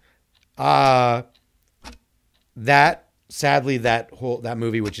 Sadly, that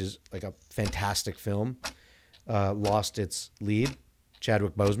movie, which is like a fantastic film, lost its lead,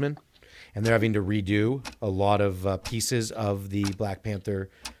 Chadwick Boseman, and they're having to redo a lot of pieces of the Black Panther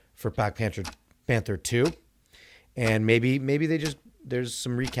for Black Panther 2. And maybe there's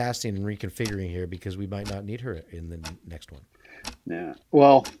some recasting and reconfiguring here, because we might not need her in the next one. Yeah.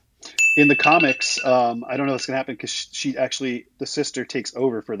 Well, in the comics, I don't know what's going to happen, because she actually, the sister takes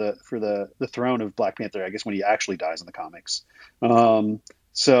over for the throne of Black Panther, I guess, when he actually dies in the comics.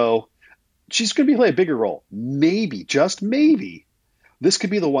 So she's going to play a bigger role. Maybe, just maybe, this could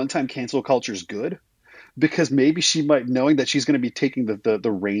be the one time cancel culture's good, because maybe she might, knowing that she's going to be taking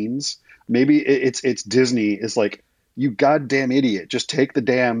the reins. Maybe it's Disney is like, you goddamn idiot, just take the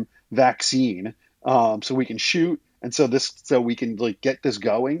damn vaccine, so we can shoot. And so we can get this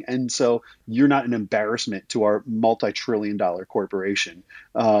going. And so you're not an embarrassment to our multi-trillion-dollar corporation.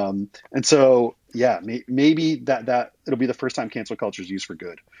 And so, yeah, maybe that it'll be the first time cancel culture is used for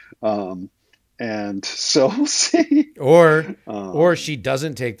good. And so we'll see. Or she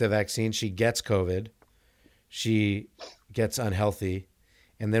doesn't take the vaccine. She gets COVID. She gets unhealthy.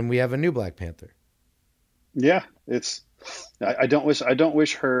 And then we have a new Black Panther. Yeah, I don't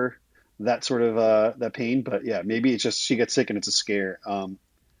wish her that sort of that pain, but yeah, maybe it's just she gets sick and it's a scare. For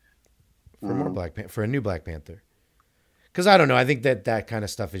a new Black Panther, because I don't know. I think that kind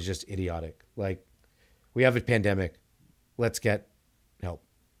of stuff is just idiotic. Like, we have a pandemic, let's get help.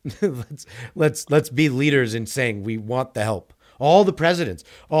 let's be leaders in saying we want the help. All the presidents,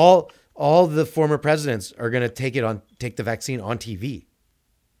 all the former presidents are going to take the vaccine on TV.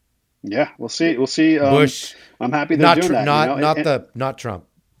 Yeah, we'll see. Bush, I'm happy they're doing that. Not Trump,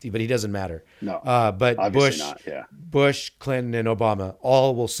 but he doesn't matter. No, but Bush, not, yeah. Bush, Clinton, and Obama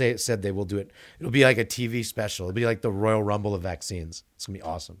all said they will do it. It'll be like a TV special. It'll be like the Royal Rumble of vaccines. It's gonna be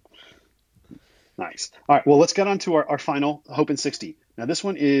awesome. Nice. All right. Well, let's get on to our final Hope in 60. Now, this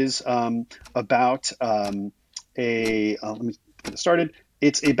one is about let me get it started.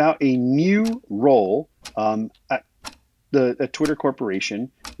 It's about a new role at the Twitter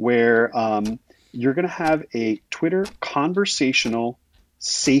Corporation, where you're going to have a Twitter conversational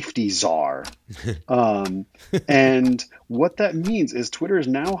safety czar. And what that means is Twitter has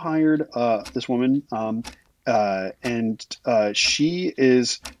now hired this woman, and she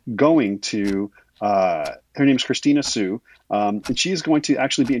is going to, her name is Christina Sue, and she is going to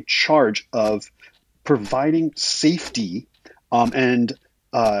actually be in charge of providing safety and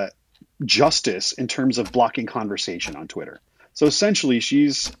justice in terms of blocking conversation on Twitter. So essentially,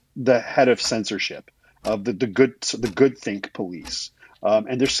 she's the head of censorship of the good think police.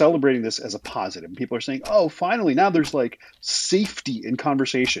 And they're celebrating this as a positive. And people are saying, oh, finally, now there's like safety in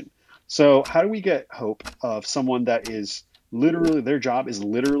conversation. So how do we get hope of someone that is literally, their job is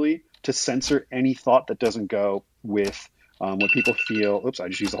literally to censor any thought that doesn't go with what people feel? Oops, I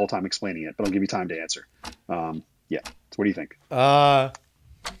just used the whole time explaining it, but I'll give you time to answer. Yeah. So what do you think?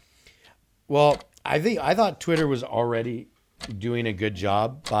 Well, I thought Twitter was already doing a good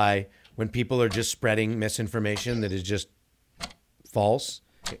job by when people are just spreading misinformation that is just false.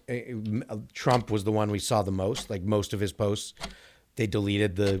 Trump was the one we saw the most. Like, most of his posts, they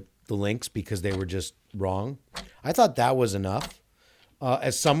deleted the links because they were just wrong. I thought that was enough.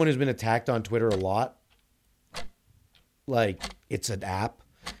 As someone who's been attacked on Twitter a lot, like, it's an app,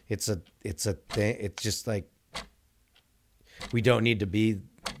 it's a thing. It's just like, we don't need to be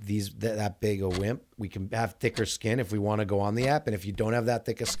that big a wimp. We can have thicker skin if we want to go on the app, and if you don't have that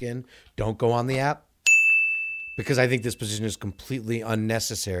thick a skin, don't go on the app. Because I think this position is completely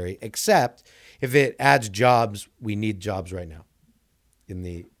unnecessary, except if it adds jobs. We need jobs right now in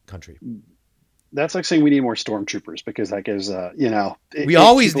the country. That's like saying we need more stormtroopers because that gives, We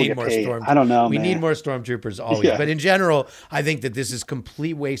always need more paid. stormtroopers. I don't know, We man. need more stormtroopers always. Yeah. But in general, I think that this is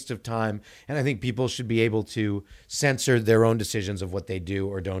complete waste of time. And I think people should be able to censor their own decisions of what they do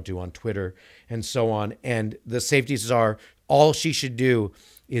or don't do on Twitter and so on. And the safeties are, all she should do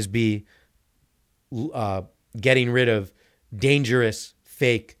is be getting rid of dangerous,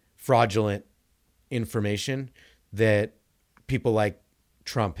 fake, fraudulent information that people like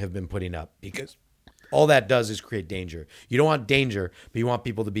Trump have been putting up, because all that does is create danger. You don't want danger, but you want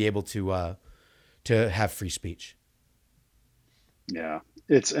people to be able to have free speech. Yeah,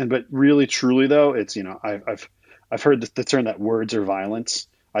 but really, truly though, it's, I've heard the term that words are violence.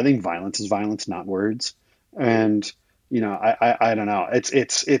 I think violence is violence, not words. And I don't know.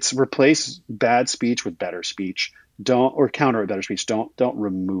 It's replace bad speech with better speech. Or counter with better speech. Don't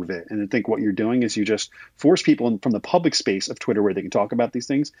remove it. And I think what you're doing is you just force people from the public space of Twitter where they can talk about these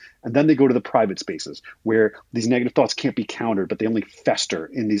things, and then they go to the private spaces where these negative thoughts can't be countered, but they only fester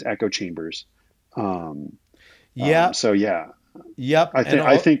in these echo chambers. Yeah. So yeah. Yep.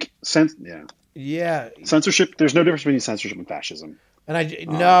 I think Yeah. censorship. There's no difference between censorship and fascism. And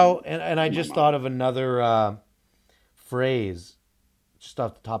I just thought of another phrase just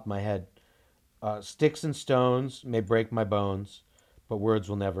off the top of my head. Sticks and stones may break my bones, but words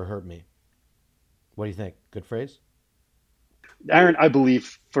will never hurt me. What do you think? Good phrase? Aaron, I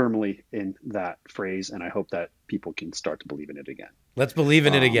believe firmly in that phrase, and I hope that people can start to believe in it again. Let's believe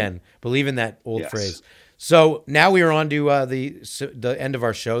in it again. Believe in that old Yes. phrase. So now we are on to the end of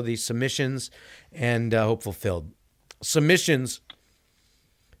our show, the submissions and hopeful filled. Submissions,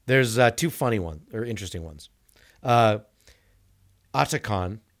 there's two funny ones, or interesting ones.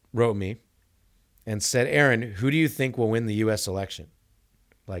 Atakan wrote me and said, Aaron, who do you think will win the U.S. election?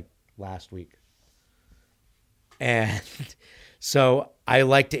 Like last week. And so I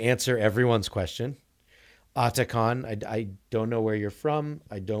like to answer everyone's question. Atakan, I don't know where you're from.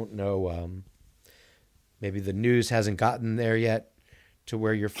 I don't know. Maybe the news hasn't gotten there yet to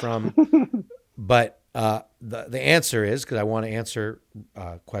where you're from. But the answer is, because I want to answer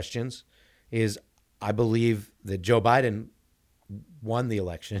questions, is I believe that Joe Biden won the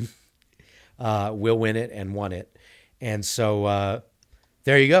election. Will win it and won it. And so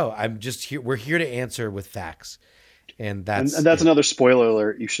there you go. I'm just here. We're here to answer with facts. And that's another spoiler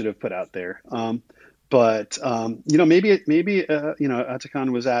alert you should have put out there. But maybe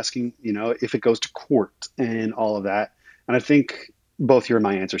Atakan was asking, if it goes to court and all of that. And I think both your and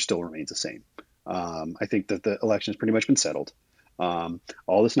my answer still remains the same. I think that the election has pretty much been settled.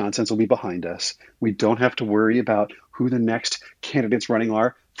 All this nonsense will be behind us. We don't have to worry about who the next candidates running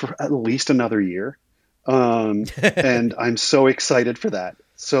are for at least another year. And I'm so excited for that.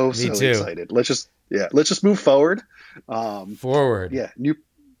 So excited. Let's just move forward. Forward. Yeah.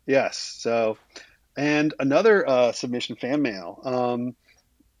 Yes. So, and another submission fan mail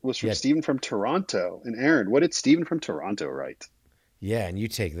was from Stephen from Toronto. And Aaron, what did Stephen from Toronto write? Yeah, and you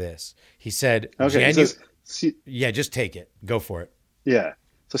take this. He said, okay, just take it. Go for it. Yeah.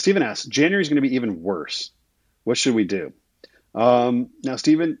 So Stephen asks, January is going to be even worse. What should we do? Now,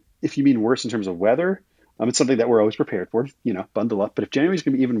 Stephen, if you mean worse in terms of weather, it's something that we're always prepared for, bundle up. But if January is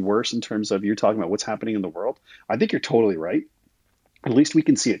going to be even worse in terms of you're talking about what's happening in the world, I think you're totally right. At least we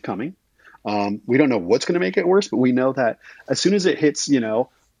can see it coming. We don't know what's going to make it worse, but we know that as soon as it hits,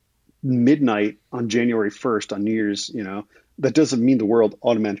 midnight on January 1st on New Year's, that doesn't mean the world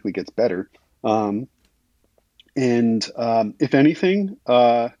automatically gets better. If anything,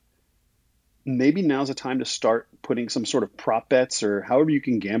 maybe now's the time to start putting some sort of prop bets or however you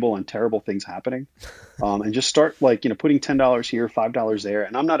can gamble on terrible things happening, and just start putting $10 here, $5 there.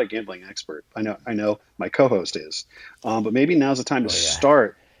 And I'm not a gambling expert. I know my co-host is, but maybe now's the time to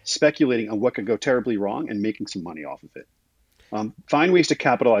start speculating on what could go terribly wrong and making some money off of it. Find ways to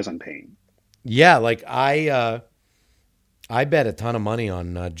capitalize on pain. Yeah, like I bet a ton of money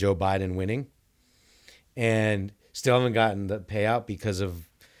on Joe Biden winning, and still haven't gotten the payout because of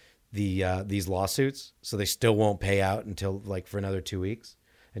these lawsuits. So they still won't pay out until for another 2 weeks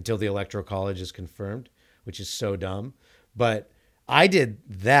until the Electoral College is confirmed, which is so dumb. But I did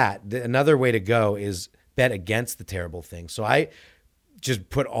that. Another way to go is bet against the terrible thing. So I just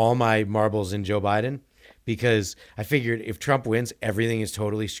put all my marbles in Joe Biden because I figured if Trump wins, everything is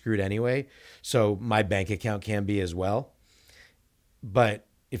totally screwed anyway. So my bank account can be as well. But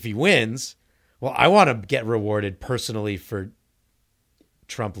if he wins, well, I want to get rewarded personally for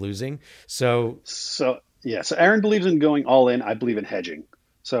Trump losing. So Aaron believes in going all in. I believe in hedging.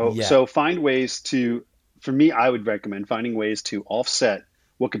 So find ways to, for me, I would recommend finding ways to offset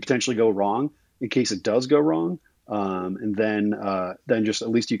what could potentially go wrong in case it does go wrong. And then just at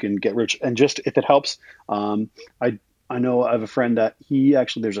least you can get rich. And just if it helps, I know I have a friend that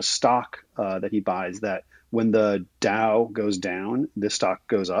there's a stock that he buys that when the Dow goes down, this stock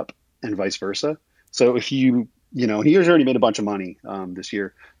goes up and vice versa. So if he has already made a bunch of money this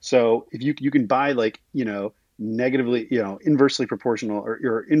year. So if you can buy negatively, inversely proportional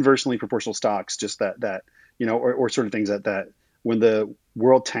or inversely proportional stocks, just that or sort of things that when the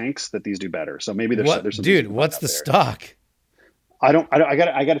world tanks, that these do better. So maybe there's some dude, what's the stock? I got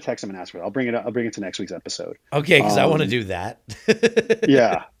to text him and ask for it. I'll bring it to next week's episode. Okay, because I want to do that.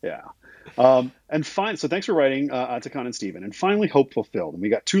 Yeah. And fine. So thanks for writing to Con and Steven. And finally, hope fulfilled. And we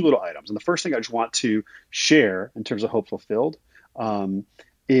got two little items. And the first thing I just want to share in terms of hope fulfilled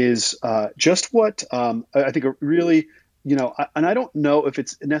is just what I think really, and I don't know if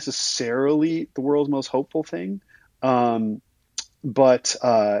it's necessarily the world's most hopeful thing, but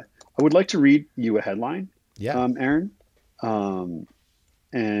I would like to read you a headline, Aaron,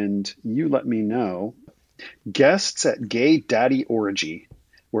 and you let me know. Guests at gay daddy orgy,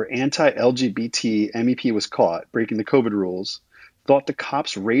 where anti-LGBT MEP was caught breaking the COVID rules, thought the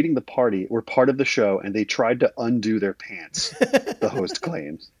cops raiding the party were part of the show and they tried to undo their pants, the host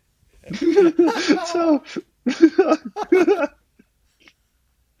claims.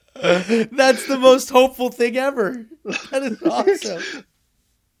 That's the most hopeful thing ever. That is awesome.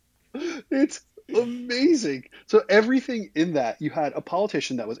 It's amazing. So everything in that, you had a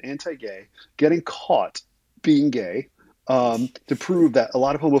politician that was anti-gay getting caught being gay, to prove that a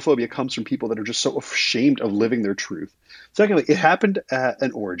lot of homophobia comes from people that are just so ashamed of living their truth. Secondly, it happened at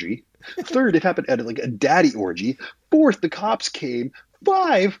an orgy. Third, it happened at a daddy orgy. Fourth, the cops came.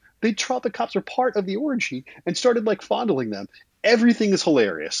 5, they thought the cops were part of the orgy and started fondling them. Everything is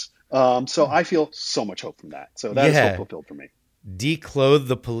hilarious. So I feel so much hope from that. So that is hope fulfilled for me. Declothe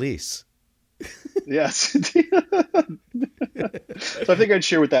the police. Yes. So I think I'd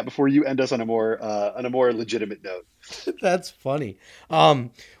share with that before you end us on a more legitimate note. That's funny.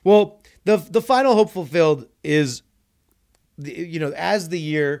 Well, the final hope fulfilled is, as the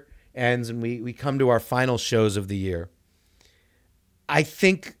year ends and we come to our final shows of the year, I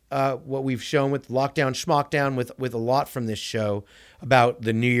think what we've shown with Lockdown Schmockdown, with a lot from this show about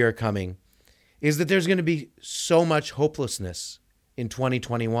the new year coming, is that there's going to be so much hopelessness in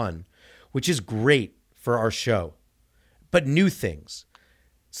 2021, which is great for our show. But new things.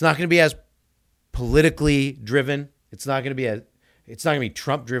 It's not going to be as politically driven. It's not going to be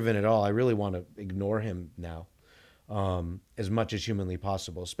Trump driven at all. I really want to ignore him now, as much as humanly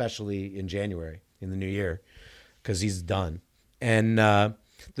possible, especially in January, in the new year, because he's done. And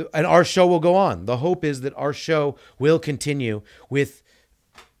our show will go on. The hope is that our show will continue with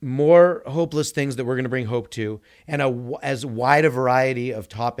more hopeless things that we're going to bring hope to, and as wide a variety of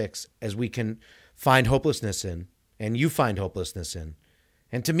topics as we can find hopelessness in, and you find hopelessness in.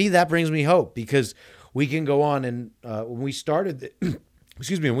 And to me, that brings me hope, because we can go on. And when we started,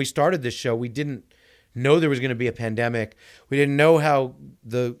 when we started this show, we didn't know there was going to be a pandemic. We didn't know how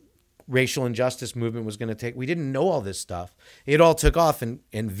the racial injustice movement was going to take. We didn't know all this stuff. It all took off and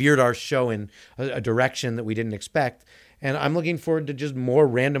veered our show in a direction that we didn't expect. And I'm looking forward to just more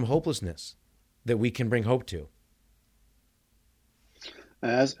random hopelessness that we can bring hope to.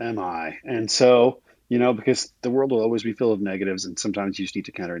 As am I. And so, because the world will always be full of negatives, and sometimes you just need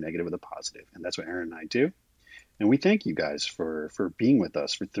to counter a negative with a positive. And that's what Aaron and I do. And we thank you guys for being with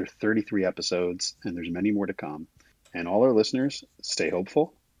us for 33 episodes, and there's many more to come. And all our listeners, stay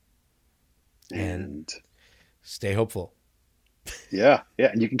hopeful. And stay hopeful. Yeah.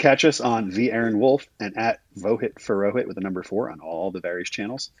 And you can catch us on the Aaron Wolf and at Vohit Farohit with the number 4 on all the various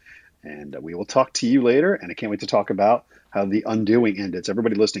channels. And we will talk to you later. And I can't wait to talk about how The Undoing ended. So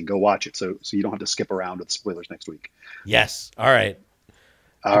everybody listening, go watch it so you don't have to skip around with spoilers next week. Yes. All right.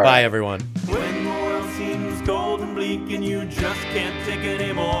 Goodbye, everyone. When the world seems cold and bleak and you just can't take it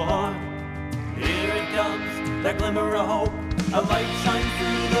anymore, here it comes, that glimmer of hope. A light shines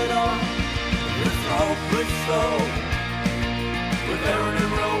through the door. This hopeless soul.